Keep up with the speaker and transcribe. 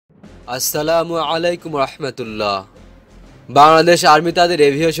আসসালামু আলাইকুম রহমতুল্লাহ। বাংলাদেশ আর্মি তাদের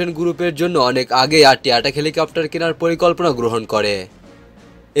এভিয়েশন গ্রুপের জন্য অনেক আগে 8টি অ্যাটাক হেলিকপ্টার কেনার পরিকল্পনা গ্রহণ করে।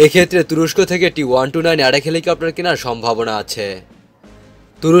 এক্ষেত্রে তুরস্ক থেকে T129 অ্যাটাক হেলিকপ্টার কেনার সম্ভাবনা আছে।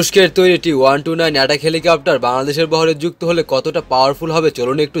 তুরস্কের তৈরি T129 অ্যাটাক হেলিকপ্টার বাংলাদেশের বহরে যুক্ত হলে কতটা পাওয়ারফুল হবে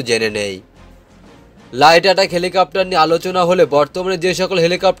চলুন একটু জেনে নেই। লাইট অ্যাটাক হেলিকপ্টার নিয়ে আলোচনা হলে বর্তমানে যে সকল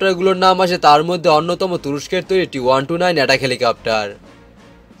হেলিকপ্টারগুলোর নাম আসে তার মধ্যে অন্যতম তুরস্কের তৈরি T129 attack helicopter.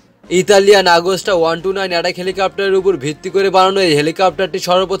 Italian Agusta A129 attack হেলিকপ্টারের উপর ভিত্তি করে বানানো এই হেলিকপ্টারটি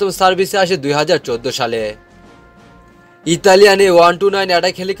সর্বপ্রথম সার্ভিসে আসে 2014 সালে। ইতালিয়ান A129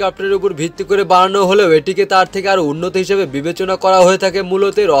 অ্যাটাক হেলিকপ্টারের উপর ভিত্তি করে বানানো হলেও এটিকে তার থেকে আরও উন্নত হিসেবে বিবেচনা করা হয়ে থাকে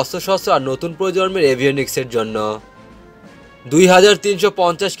মূলত এর অস্ত্রশস্ত্র আর নতুন প্রজন্মের এভিওনিক্সের জন্য।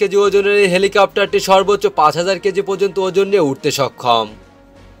 2350 কেজি ওজনের এই হেলিকপ্টারটি সর্বোচ্চ 5000 কেজি পর্যন্ত ওজন নিয়ে উঠতে সক্ষম।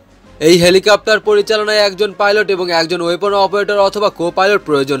 এই হেলিকপ্টার পরিচালনায় একজন পাইলট এবং একজন ওয়েপন অপারেটর অথবা কো পাইলট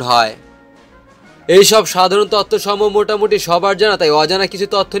প্রয়োজন হয়। এই সব সাধারণ তথ্যসমূহ মোটামুটি সবার জানা, তাই অজানা কিছু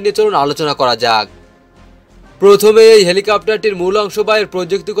তথ্য নিয়ে চলুন আলোচনা করা যাক। প্রথমে এই হেলিকপ্টারটির মূল অংশ বা এর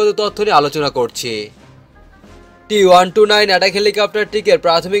প্রযুক্তিগত তথ্য নিয়ে আলোচনা করছি। T129 অ্যাটাক হেলিকপ্টারটিকে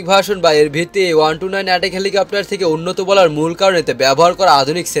প্রাথমিক ভার্সন বা এর ভিত্তি A129 অ্যাটাক হেলিকপ্টার থেকে উন্নত বলার মূল কারণ এতে ব্যবহার করা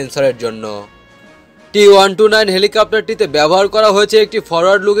আধুনিক সেন্সরের জন্য। T129 হেলিকপ্টারটিতে ব্যবহার করা হয়েছে একটি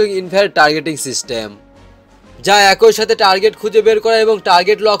forward looking infrared targeting system, যা একই সাথে টার্গেট খুঁজে বের করা এবং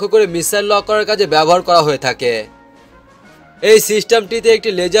টার্গেট লক্ষ্য করে মিসাইল লক করার কাজে ব্যবহার করা হয়ে থাকে। এই সিস্টেমটিতে একটি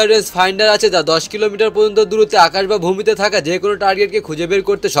লেজার রেঞ্জ ফাইন্ডার আছে যা 10 কিলোমিটার পর্যন্ত দূরত্বে আকাশ বা ভূমিতে থাকা যে কোনো টার্গেটকে খুঁজে বের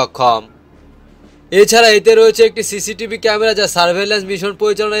করতে সক্ষম। এছাড়া এতে রয়েছে একটি সিসিটিভি ক্যামেরা যা সার্ভেইল্যান্স মিশন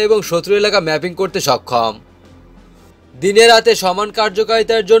পরিচালনা এবং শত্রু এলাকা ম্যাপিং করতে সক্ষম। দিনে রাতে সমান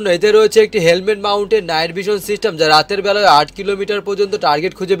কার্যকারিতার জন্য এতে রয়েছে একটি helmet mounted night vision system যা রাতের বেলায় 8 কিলোমিটার পর্যন্ত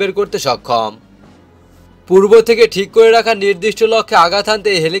টার্গেট খুঁজে বের করতে সক্ষম। পূর্ব থেকে ঠিক করে রাখা নির্দিষ্ট লক্ষ্যে আঘাত হানতে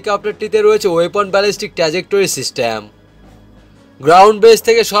এই হেলিকপ্টারটিতে রয়েছে weapon ballistic trajectory system. Ground base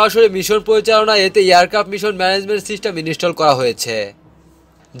থেকে সরাসরি মিশন পরিচালনায় এতে aircraft mission management system install করা হয়েছে,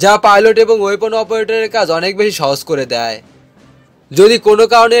 যা পাইলট এবং ওয়েপন অপারেটরের কাজ অনেক বেশি সহজ করে দেয়। যদি কোনো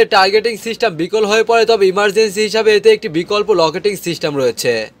কারণে টার্গেটিং সিস্টেম বিকল হয়ে পড়ে তবে ইমার্জেন্সি হিসাবে এতে একটি বিকল্প লকেটিং সিস্টেম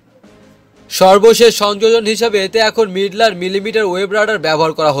রয়েছে। সর্বশেষ সংযোজন হিসাবে এতে এখন মিডলার মিলিমিটার ওয়েভ রাডার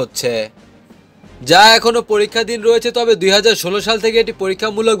ব্যবহার করা হচ্ছে, যা এখনও পরীক্ষাধীন রয়েছে, তবে 2016 সাল থেকে এটি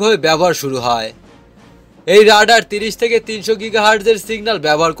পরীক্ষামূলকভাবে ব্যবহার শুরু হয়। এই রাডার 30 থেকে 300 গিগাহার্টজের সিগন্যাল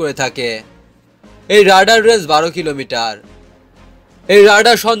ব্যবহার করে থাকে। এই রাডার রেঞ্জ 12 কিলোমিটার। এই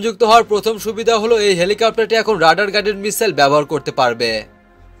রাডার সংযুক্ত হওয়ার প্রথম সুবিধা হলো এই হেলিকপ্টারটি এখন রাডার গাইডেড মিসাইল ব্যবহার করতে পারবে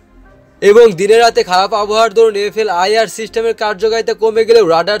এবং দিনে রাতে খারাপ আবহাওয়ার দরুন FLIR সিস্টেমের কার্যকারিতা কমে গেলেও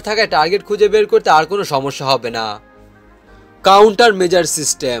রাডার থাকায় টার্গেট খুঁজে বের করতে আর কোনো সমস্যা হবে না। Counter measure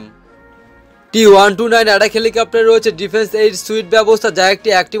system. T129 attack হেলিকপ্টারে রয়েছে ডিফেন্স এইড সুইট ব্যবস্থা, যা একটি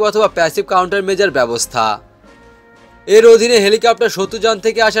অ্যাক্টিভ অথবা প্যাসিভ কাউন্টার মেজার ব্যবস্থা। এর অধীনে হেলিকপ্টার শত্রুযান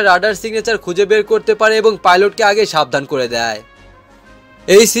থেকে আসা রাডার সিগনেচার খুঁজে বের করতে পারে এবং পাইলটকে আগে সাবধান করে দেয়।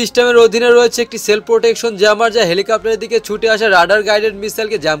 এই সিস্টেমের অধীনে রয়েছে একটি সেলফ প্রোটেকশন জ্যামার যা হেলিকপ্টারের দিকে ছুটে আসা রাডার গাইডেড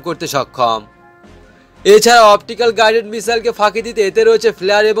মিসাইলকে জ্যাম করতে সক্ষম। এছাড়া অপটিক্যাল গাইডেড মিসাইলকে ফাঁকি দিতে এতে রয়েছে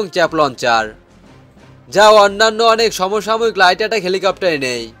ফ্লেয়ার এবং চ্যাপ লঞ্চার, যা অন্যান্য অনেক সমসাময়িক লাইট অ্যাটাক হেলিকপ্টারে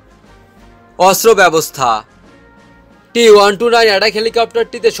নেই। অস্ত্র ব্যবস্থা। T129 অ্যাটাক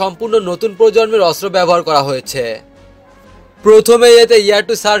হেলিকপ্টারটিতে সম্পূর্ণ নতুন প্রজন্মের অস্ত্র ব্যবহার করা হয়েছে। প্রথমে এতে air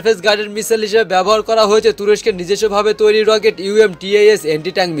two surface guided missile হিসেবে ব্যবহার করা হয়েছে তুরস্কের নিজস্বভাবে তৈরি rocket UMTAS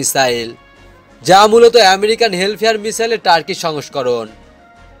anti tank missile, যা মূলত আমেরিকান হেলফেয়ার মিসাইলের টার্কিশ সংস্করণ।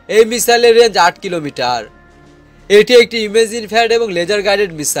 এই মিসাইলের রেঞ্জ 8 কিলোমিটার। এটি একটি ইমেজ ইনফ্রারেড এবং লেজার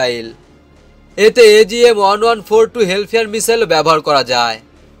গাইডেড মিসাইল। এতে AGM-1142 হেলফেয়ার মিসাইলও ব্যবহার করা যায়,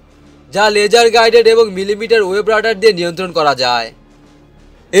 যা লেজার গাইডেড এবং মিলিমিটার ওয়েভ রাডার দিয়ে নিয়ন্ত্রণ করা যায়।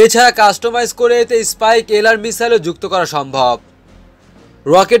 এছাড়া কাস্টমাইজ করে এতে স্পাইক LR মিসাইলও যুক্ত করা সম্ভব।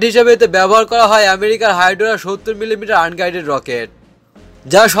 রকেট হিসেবে এতে ব্যবহার করা হয় আমেরিকার হাইড্রা 70 মিলিমিটার আনগাইডেড রকেট,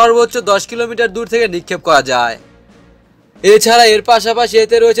 যা সর্বোচ্চ 10 কিলোমিটার দূর থেকে নিক্ষেপ করা যায়। এছাড়া এর পাশাপাশি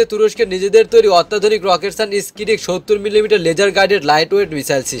এতে রয়েছে তুরস্কের নিজেদের তৈরি অত্যাধুনিক Roketsan স্কিডিক 70 millimetre laser guided light weight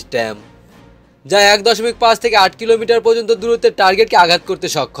missile system, যা 1.5 থেকে 8 কিলোমিটার পর্যন্ত দূরত্বের টার্গেটকে আঘাত করতে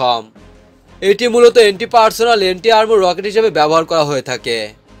সক্ষম। এটি মূলত anti personal anti armour rocket হিসেবে ব্যবহার করা হয়ে থাকে।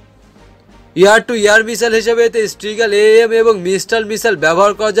 এয়ার টু এয়ার মিসাইল হিসেবে এতে স্ট্রিগাল AM এবং মিস্টাল মিসাইল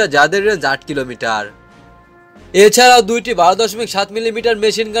ব্যবহার করা যায়, যাদের রেঞ্জ 8 কিলোমিটার। এছাড়াও দুইটি 12.7 মিলিমিটার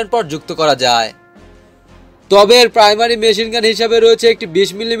মেশিন গান পট যুক্ত করা যায়। তবে এর প্রাইমারি মেশিন গান হিসাবে রয়েছে একটি 20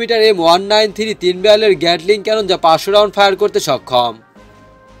 মিলিমিটার M193 3 ব্যারেলের গ্যাটলিং ক্যানন, যা 500 রাউন্ড ফায়ার করতে সক্ষম।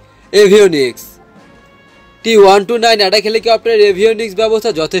 এভিওনিক্স। T129 অ্যাটাক হেলিকপ্টারের এভিওনিক্স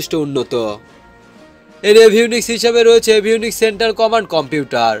ব্যবস্থা যথেষ্ট উন্নত। এর এভিওনিক্স হিসাবে রয়েছে avionics central command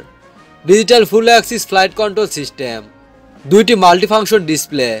computer, digital ফুল অ্যাক্সিস ফ্লাইট কন্ট্রোল সিস্টেম, 2টি multifunction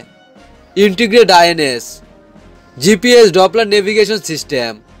display, integrated INS, GPS Doppler navigation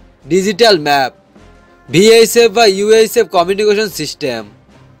system, digital map, VHF বা UHF communication system,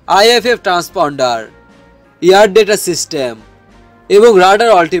 আইএফএফ transponder, air data system এবং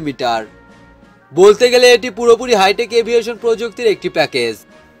রাডার অল্টিমিটার। বলতে গেলে এটি পুরোপুরি হাইটেক এভিয়েশন প্রযুক্তির একটি package.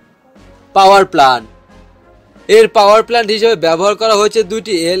 Power plant, এর পাওয়ার প্ল্যান্ট হিসেবে ব্যবহার করা হয়েছে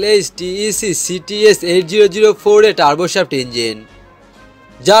 2টি LHTEC CTS 8004 টার্বোশ্যাফট ইঞ্জিন,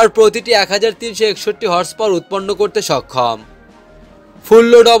 যার প্রতিটি 1361 হর্স পাওয়ার উৎপন্ন করতে সক্ষম। ফুল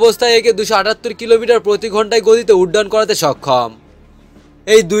লোড অবস্থায় একে 278 কিলোমিটার প্রতি ঘন্টায় গতিতে উড্ডয়ন করাতে সক্ষম।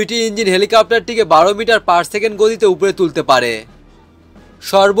 এই 2টি ইঞ্জিন হেলিকপ্টারটিকে 12 মিটার পার সেকেন্ড গতিতে উপরে তুলতে পারে।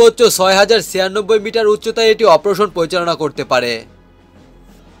 সর্বোচ্চ 6096 মিটার উচ্চতায় এটি অপারেশন পরিচালনা করতে পারে।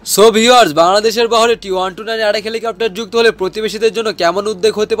 সো ভিউয়ার্স, বাংলাদেশের বহরে T129 ATAK হেলিকপ্টার যুক্ত হলে প্রতিবেশীদের জন্য কেমন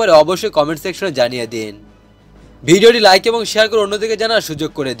উদ্বেগ হতে পারে অবশ্যই কমেন্ট সেকশনে জানিয়ে দিন। ভিডিওটি লাইক এবং শেয়ার করে অন্যদিকে জানার সুযোগ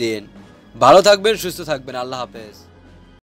করে দিন। ভালো থাকবেন, সুস্থ থাকবেন, আল্লাহ হাফেজ।